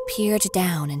 Savannah peered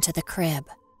down into the crib.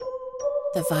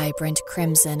 The vibrant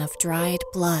crimson of dried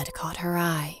blood caught her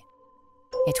eye.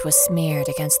 It was smeared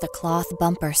against the cloth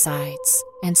bumper sides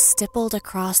and stippled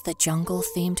across the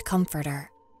jungle-themed comforter.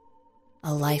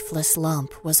 A lifeless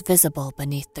lump was visible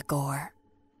beneath the gore.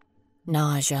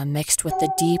 Nausea mixed with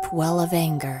the deep well of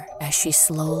anger as she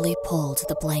slowly pulled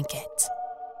the blanket.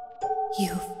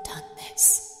 "You've done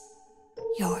this.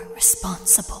 You're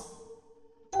responsible."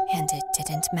 And it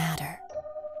didn't matter.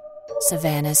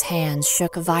 Savannah's hands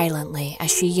shook violently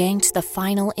as she yanked the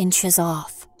final inches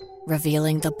off,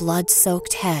 revealing the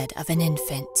blood-soaked head of an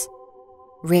infant.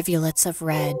 Rivulets of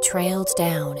red trailed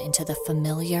down into the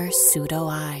familiar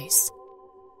pseudo-eyes.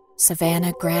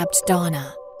 Savannah grabbed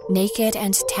Donna, naked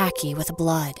and tacky with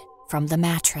blood, from the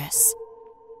mattress.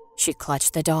 She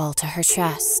clutched the doll to her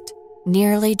chest,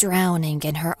 nearly drowning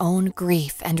in her own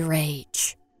grief and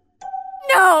rage.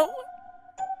 No!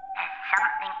 There's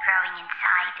something growing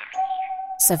inside of you.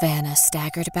 Savannah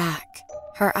staggered back,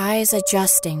 her eyes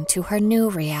adjusting to her new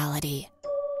reality.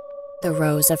 The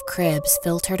rows of cribs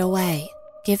filtered away,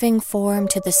 giving form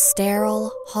to the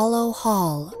sterile, hollow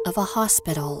hall of a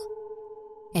hospital.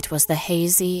 It was the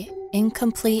hazy,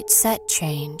 incomplete set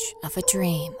change of a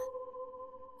dream.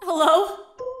 Hello?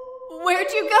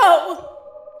 Where'd you go?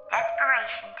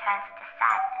 Desperation turns to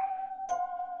sadness,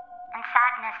 and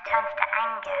sadness turns to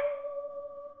anger.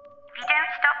 If you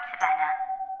don't stop, Savannah,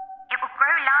 it will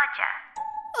grow larger.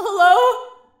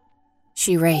 Hello?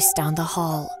 She raced down the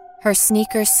hall, her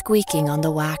sneakers squeaking on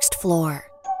the waxed floor.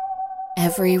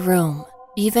 Every room,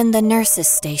 even the nurse's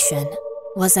station,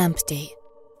 was empty.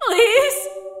 Please?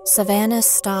 Savannah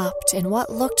stopped in what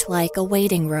looked like a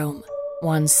waiting room,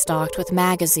 one stocked with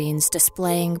magazines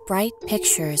displaying bright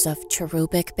pictures of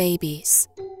cherubic babies.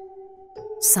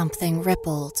 Something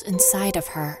rippled inside of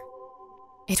her.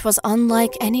 It was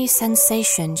unlike any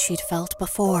sensation she'd felt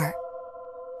before.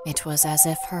 It was as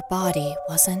if her body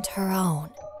wasn't her own.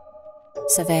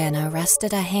 Savannah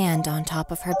rested a hand on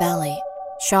top of her belly,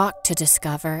 shocked to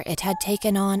discover it had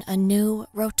taken on a new,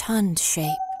 rotund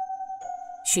shape.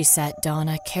 She set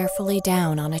Donna carefully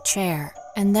down on a chair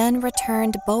and then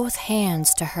returned both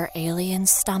hands to her alien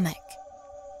stomach.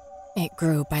 It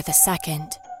grew by the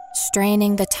second,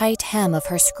 straining the tight hem of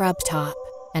her scrub top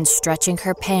and stretching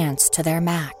her pants to their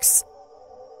max.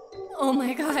 Oh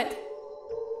my God.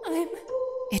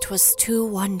 It was too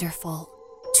wonderful,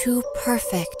 too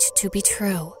perfect to be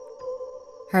true.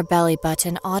 Her belly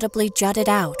button audibly jutted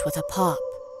out with a pop,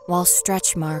 while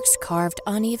stretch marks carved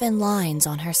uneven lines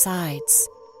on her sides.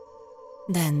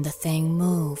 Then the thing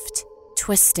moved,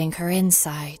 twisting her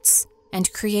insides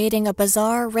and creating a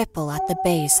bizarre ripple at the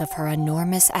base of her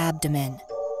enormous abdomen.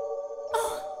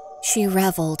 She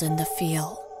reveled in the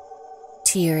feel.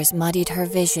 Tears muddied her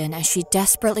vision as she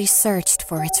desperately searched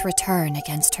for its return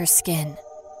against her skin.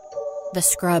 The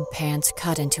scrub pants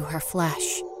cut into her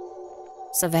flesh.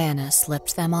 Savannah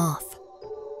slipped them off.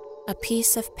 A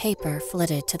piece of paper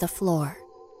flitted to the floor.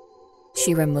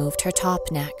 She removed her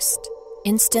top next,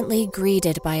 instantly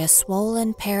greeted by a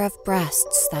swollen pair of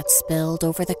breasts that spilled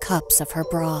over the cups of her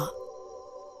bra.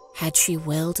 Had she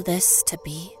willed this to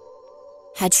be?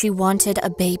 Had she wanted a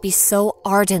baby so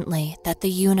ardently that the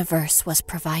universe was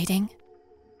providing?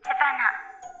 Savannah,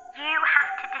 you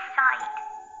have to decide.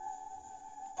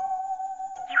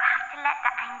 You have to let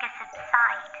the anger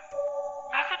subside.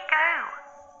 Let it go.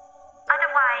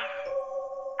 Otherwise,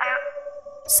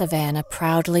 Savannah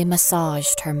proudly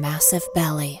massaged her massive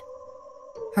belly.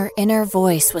 Her inner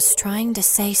voice was trying to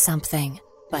say something,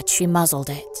 but she muzzled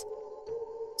it.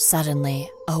 Suddenly,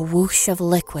 a whoosh of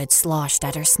liquid sloshed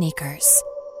at her sneakers.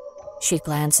 She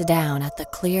glanced down at the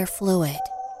clear fluid,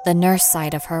 the nurse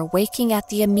side of her waking at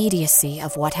the immediacy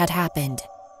of what had happened.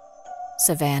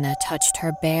 Savannah touched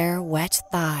her bare, wet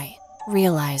thigh,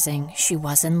 realizing she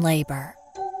was in labor.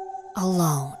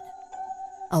 Alone.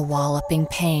 A walloping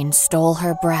pain stole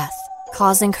her breath,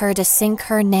 causing her to sink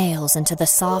her nails into the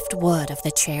soft wood of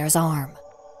the chair's arm.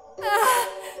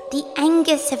 The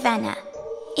anger, Savannah.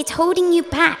 It's holding you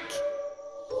back.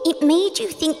 It made you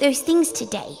think those things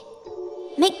today.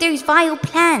 Make those vile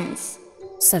plans.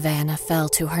 Savannah fell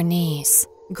to her knees,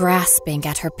 grasping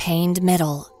at her pained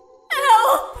middle.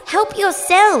 Help! Help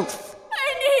yourself.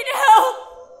 I need help!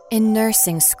 In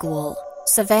nursing school,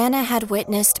 Savannah had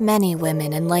witnessed many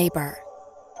women in labor.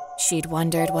 She'd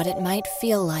wondered what it might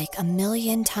feel like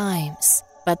 1,000,000 times,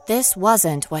 but this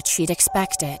wasn't what she'd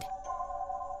expected.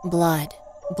 Blood,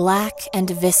 black and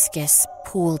viscous,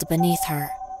 pooled beneath her.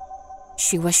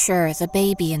 She was sure the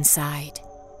baby inside,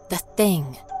 the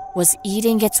thing, was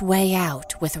eating its way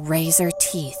out with razor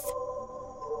teeth.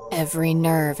 Every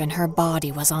nerve in her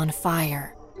body was on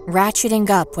fire, ratcheting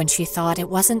up when she thought it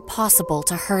wasn't possible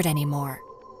to hurt anymore.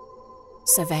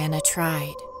 Savannah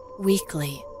tried,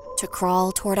 weakly, to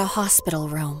crawl toward a hospital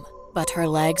room, but her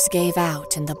legs gave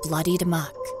out in the bloodied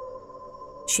muck.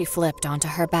 She flipped onto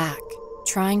her back,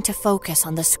 trying to focus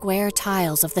on the square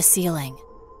tiles of the ceiling.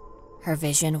 Her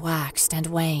vision waxed and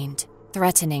waned,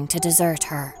 threatening to desert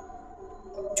her.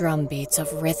 Drumbeats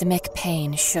of rhythmic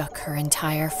pain shook her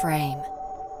entire frame.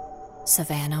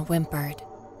 Savannah whimpered,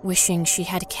 wishing she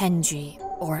had Kenji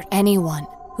or anyone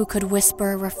who could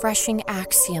whisper refreshing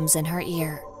axioms in her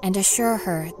ear and assure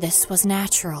her this was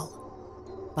natural.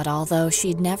 But although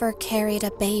she'd never carried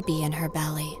a baby in her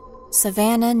belly,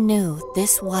 Savannah knew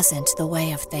this wasn't the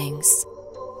way of things.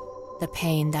 The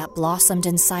pain that blossomed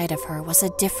inside of her was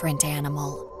a different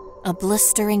animal, a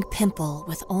blistering pimple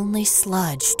with only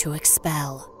sludge to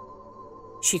expel.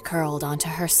 She curled onto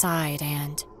her side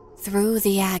and, through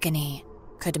the agony,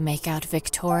 could make out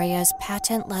Victoria's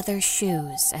patent leather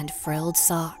shoes and frilled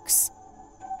socks.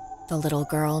 The little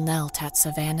girl knelt at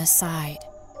Savannah's side,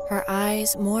 her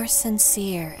eyes more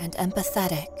sincere and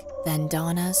empathetic than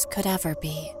Donna's could ever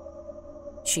be.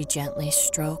 She gently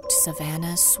stroked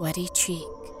Savannah's sweaty cheek.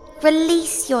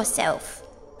 Release yourself.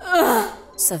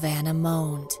 Savannah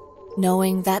moaned,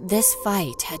 knowing that this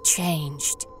fight had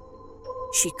changed.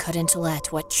 She couldn't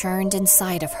let what churned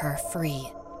inside of her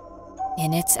free.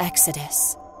 In its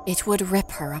exodus, it would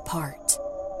rip her apart.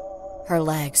 Her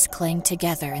legs clinged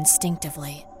together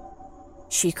instinctively.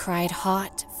 She cried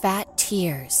hot, fat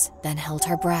tears, then held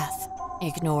her breath,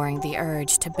 ignoring the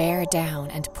urge to bear down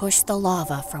and push the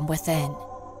lava from within.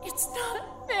 It's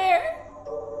not fair.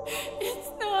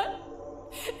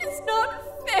 It's not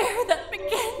fair that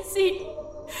Mackenzie,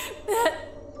 that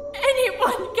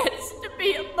anyone gets to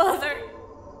be a mother,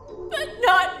 but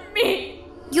not me.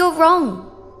 You're wrong.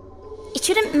 It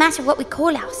shouldn't matter what we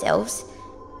call ourselves,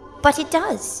 but it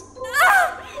does.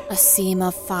 A seam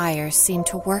of fire seemed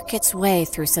to work its way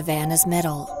through Savannah's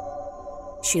middle.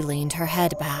 She leaned her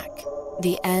head back,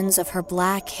 the ends of her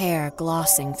black hair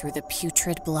glossing through the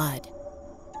putrid blood.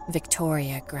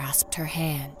 Victoria grasped her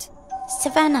hand.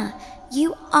 Savannah,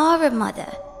 you are a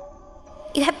mother.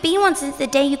 You have been one since the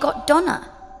day you got Donna.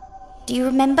 Do you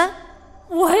remember?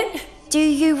 What? Do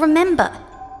you remember?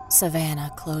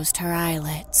 Savannah closed her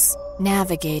eyelids,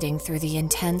 navigating through the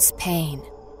intense pain.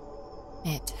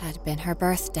 It had been her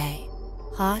birthday,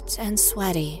 hot and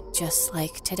sweaty just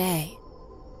like today.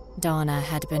 Donna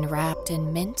had been wrapped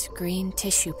in mint green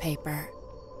tissue paper.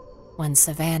 When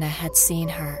Savannah had seen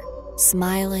her,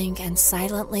 smiling and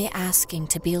silently asking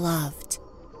to be loved,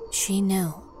 she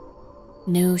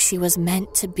knew she was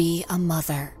meant to be a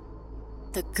mother.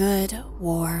 The good,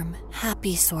 warm,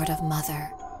 happy sort of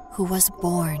mother who was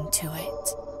born to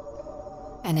it.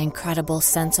 An incredible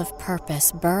sense of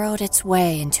purpose burrowed its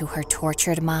way into her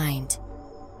tortured mind.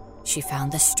 She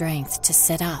found the strength to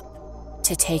sit up,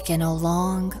 to take in a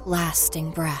long,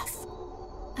 lasting breath.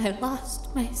 I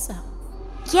lost myself.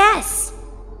 Yes!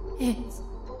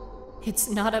 It's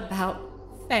not about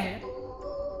fair.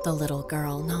 The little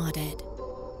girl nodded.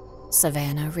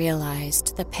 Savannah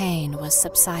realized the pain was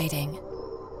subsiding.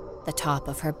 The top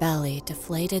of her belly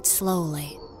deflated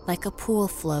slowly, like a pool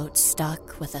float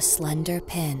stuck with a slender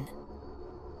pin.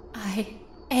 I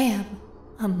am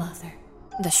a mother.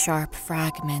 The sharp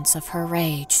fragments of her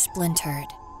rage splintered.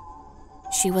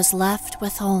 She was left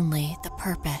with only the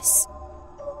purpose,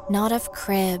 not of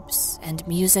cribs and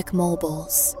music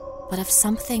mobiles, but of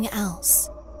something else.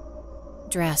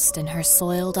 Dressed in her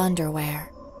soiled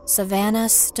underwear, Savannah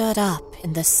stood up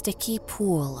in the sticky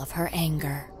pool of her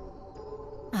anger.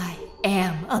 I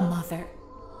am a mother.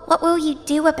 What will you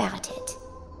do about it?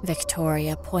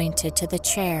 Victoria pointed to the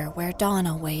chair where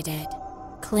Donna waited,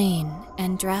 clean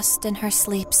and dressed in her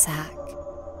sleep sack.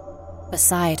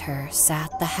 Beside her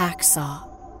sat the hacksaw,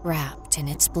 wrapped in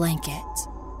its blanket.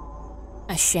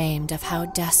 Ashamed of how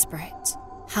desperate,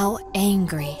 How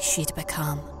angry she'd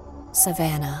become.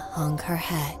 Savannah hung her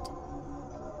head.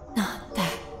 Not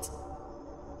that.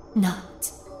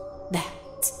 Not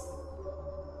that.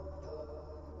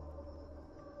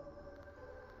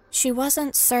 She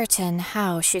wasn't certain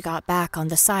how she got back on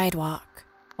the sidewalk,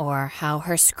 or how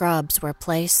her scrubs were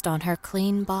placed on her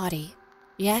clean body,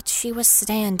 yet she was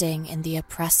standing in the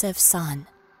oppressive sun.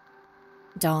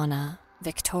 Donna,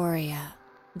 Victoria,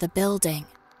 the building,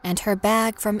 and her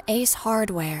bag from Ace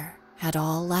Hardware had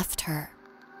all left her.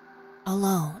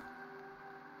 Alone.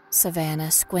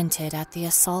 Savannah squinted at the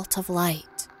assault of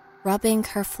light, rubbing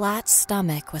her flat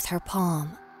stomach with her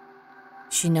palm.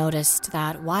 She noticed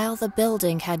that while the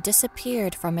building had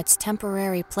disappeared from its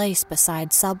temporary place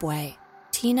beside Subway,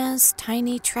 Tina's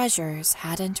tiny treasures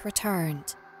hadn't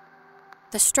returned.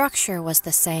 The structure was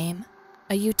the same,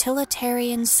 a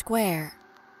utilitarian square,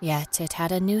 yet it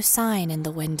had a new sign in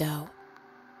the window.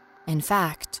 In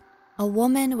fact, a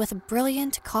woman with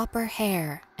brilliant copper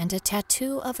hair and a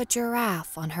tattoo of a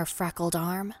giraffe on her freckled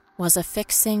arm was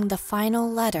affixing the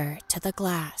final letter to the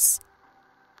glass.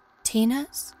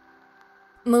 Tina's?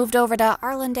 Moved over to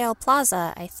Arlendale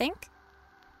Plaza, I think.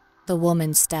 The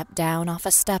woman stepped down off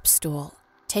a step stool,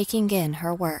 taking in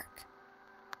her work.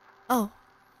 Oh,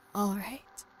 all right.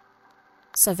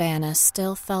 Savannah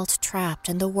still felt trapped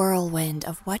in the whirlwind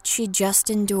of what she'd just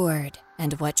endured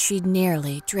and what she'd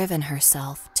nearly driven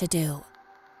herself to do.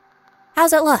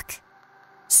 How's it look?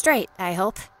 Straight, I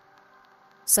hope.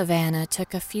 Savannah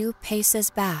took a few paces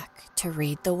back to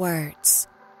read the words.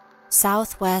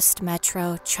 Southwest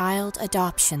Metro Child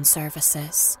Adoption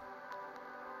Services.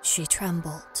 She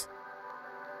trembled.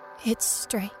 It's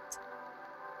straight.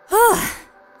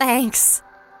 Thanks.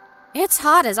 It's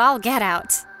hot as all get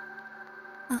out.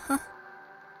 Uh-huh.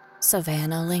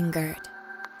 Savannah lingered,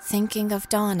 thinking of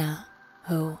Donna,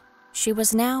 who, she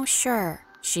was now sure,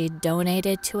 she'd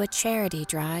donated to a charity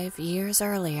drive years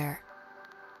earlier.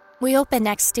 We open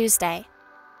next Tuesday.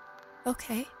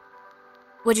 Okay.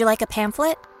 Would you like a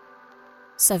pamphlet?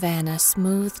 Savannah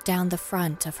smoothed down the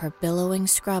front of her billowing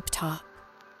scrub top.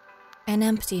 An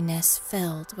emptiness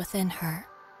filled within her.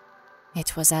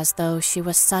 It was as though she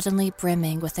was suddenly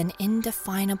brimming with an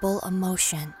indefinable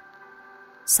emotion.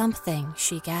 Something,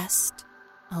 she guessed,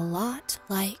 a lot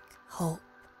like hope.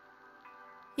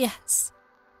 Yes.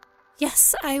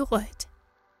 Yes, I would.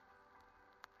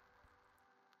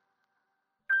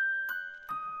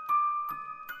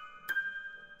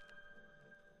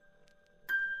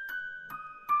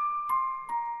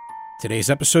 Today's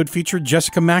episode featured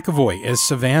Jessica McAvoy as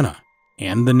Savannah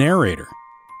and the narrator,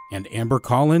 and Amber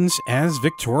Collins as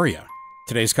Victoria.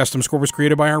 Today's custom score was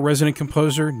created by our resident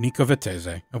composer, Nico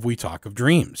Vettese of We Talk of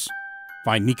Dreams.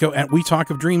 Find Nico at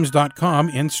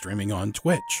wetalkofdreams.com and streaming on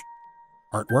Twitch.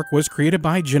 Artwork was created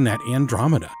by Jeanette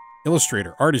Andromeda,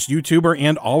 illustrator, artist, YouTuber,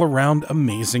 and all-around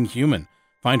amazing human.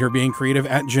 Find her being creative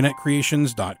at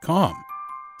JeanetteCreations.com.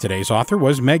 Today's author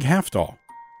was Meg Hafdahl.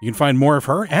 You can find more of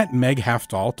her at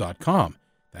meghafdahl.com.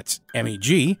 That's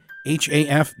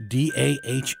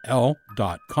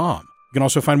meghafdahl.com. You can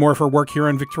also find more of her work here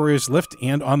on Victoria's Lift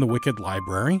and on the Wicked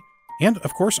Library, and,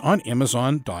 of course, on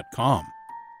Amazon.com.